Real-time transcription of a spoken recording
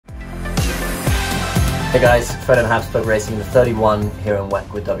Hey guys, Ferdinand Habsburg racing the 31 here in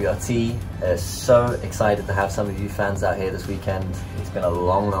WEC with WRT. So excited to have some of you fans out here this weekend. It's been a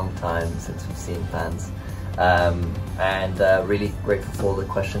long time since we've seen fans. And really grateful for all the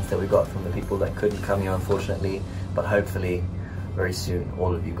questions that we got from the people that couldn't come here unfortunately. But hopefully very soon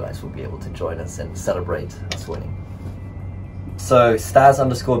all of you guys will be able to join us and celebrate us winning. So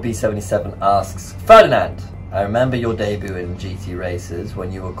Staz_B77 asks, Ferdinand, I remember your debut in GT races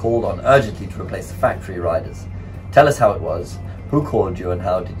when you were called on urgently to replace the factory riders. Tell us how it was, who called you and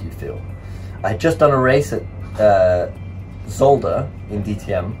how did you feel? I had just done a race at Zolder in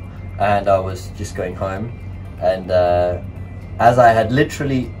DTM and I was just going home, and as I had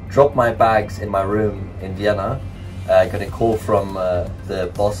literally dropped my bags in my room in Vienna, I got a call from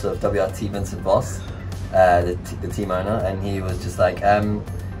the boss of WRT, Vincent Voss, the team owner, and he was just like,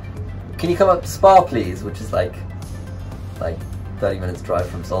 can you come up to Spa please, which is like 30 minutes drive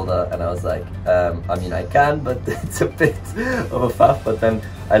from Zolder. And I was like, I mean I can, but it's a bit of a faff. But then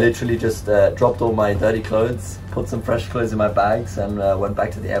I literally just dropped all my dirty clothes, put some fresh clothes in my bags, and went back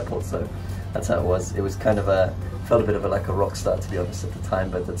to the airport. So that's how it was. It was kind of felt a bit of like a rock star, to be honest, at the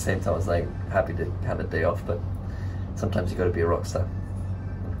time, but at the same time I was like happy to have a day off. But sometimes you got to be a rock star.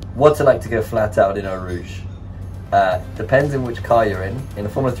 What's it like to go flat out in Eau Rouge? Depends in which car you're in. In a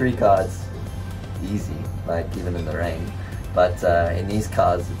Formula 3 car it's easy, like even in the rain, but in these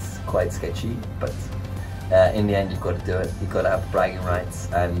cars it's quite sketchy. But in the end you've got to do it, you've got to have bragging rights,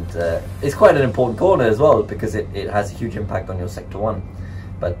 and it's quite an important corner as well because it has a huge impact on your Sector 1.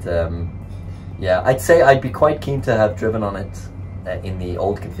 But yeah, I'd say I'd be quite keen to have driven on it in the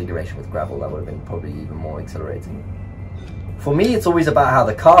old configuration with gravel. That would have been probably even more exhilarating. For me, it's always about how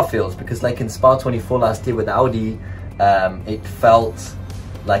the car feels, because like in Spa 24 last year with Audi, it felt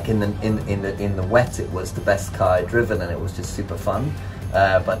like in the wet it was the best car I'd driven, and it was just super fun.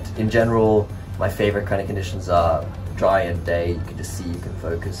 But in general, my favorite kind of conditions are dry and day. You can just see, you can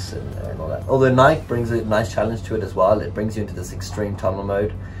focus, and all that. Although night brings a nice challenge to it as well. It brings you into this extreme tunnel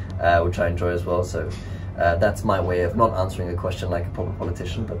mode, which I enjoy as well. So that's my way of not answering a question like a proper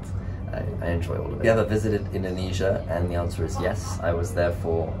politician, but I enjoy all of it. Have you ever visited Indonesia? And the answer is yes. I was there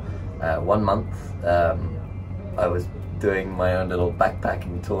for 1 month. I was doing my own little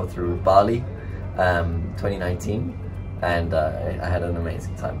backpacking tour through Bali, 2019, and I had an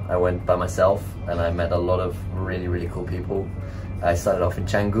amazing time. I went by myself and I met a lot of really cool people. I started off in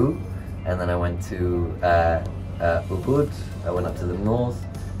Canggu, and then I went to Ubud. I went up to the north,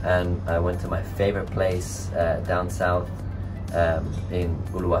 and I went to my favorite place down south, in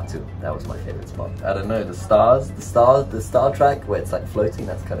Uluwatu. That was my favorite spot. I don't know, the star track where it's like floating,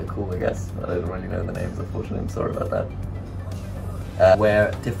 that's kind of cool, I guess. I don't really know the names, unfortunately. I'm sorry about that.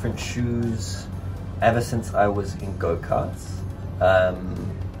 Wear different shoes ever since I was in go-karts. I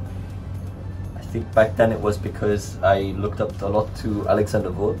think back then it was because I looked up a lot to Alexander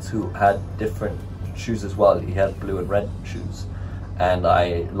Wurz, who had different shoes as well. He had blue and red shoes, and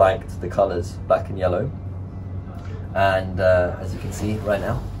I liked the colors black and yellow. And as you can see right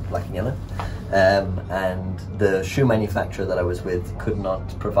now, black and yellow, and the shoe manufacturer that I was with could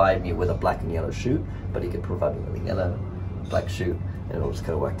not provide me with a black and yellow shoe, but he could provide me with a yellow black shoe, and it all just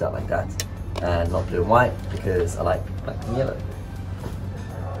kind of worked out like that, and not blue and white because I like black and yellow.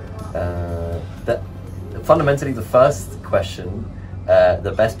 Fundamentally, the first question,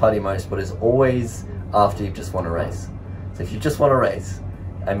 the best part of motorsport is always after you've just won a race. So if you just won a race,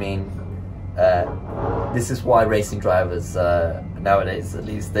 I mean, this is why racing drivers, nowadays at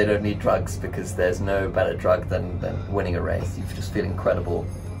least, they don't need drugs, because there's no better drug than winning a race. You just feel incredible,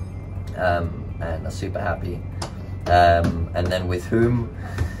 and are super happy. And then with whom?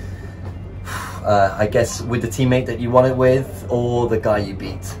 I guess with the teammate that you won it with, or the guy you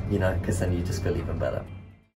beat, you know, because then you just feel even better.